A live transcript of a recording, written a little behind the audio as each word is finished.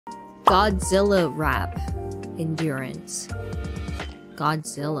Godzilla rap endurance.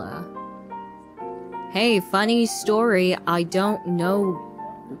 Godzilla. Hey, funny story, I don't know.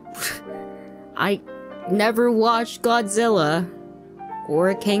 I never watched Godzilla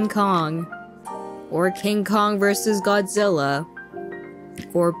or King Kong or King Kong versus Godzilla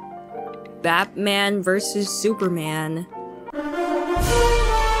or Batman versus Superman.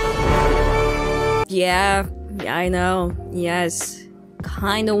 Yeah, I know. Yes.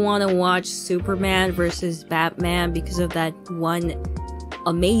 Kinda wanna watch Superman versus Batman because of that one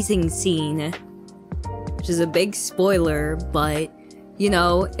amazing scene. Which is a big spoiler, but, you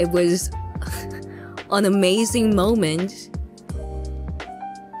know, it was an amazing moment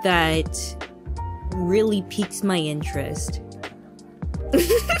that really piques my interest.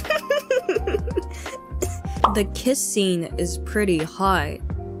 The kiss scene is pretty hot.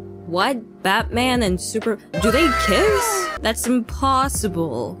 What? Batman and do they kiss? That's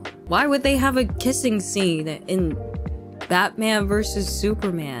impossible. Why would they have a kissing scene in Batman versus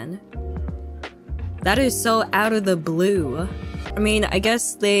Superman? That is so out of the blue. I mean, I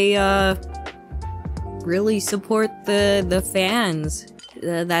guess they, really support the fans.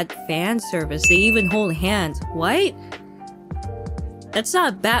 That fan service. They even hold hands. What? That's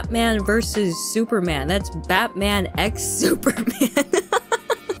not Batman versus Superman. That's Batman x Superman.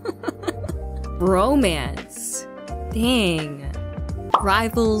 Romance. Dang.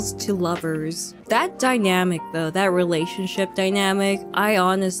 Rivals to lovers. That dynamic, though, that relationship dynamic, I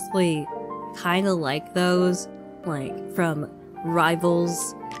honestly kind of like those. Like, from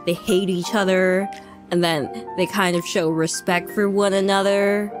rivals, they hate each other, and then they kind of show respect for one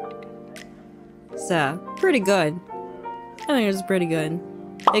another. So, pretty good. I think it's pretty good.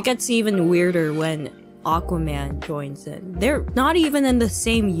 It gets even weirder when Aquaman joins in. They're not even in the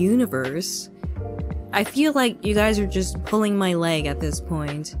same universe. I feel like you guys are just pulling my leg at this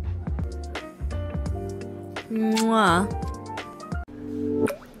point. Mwah.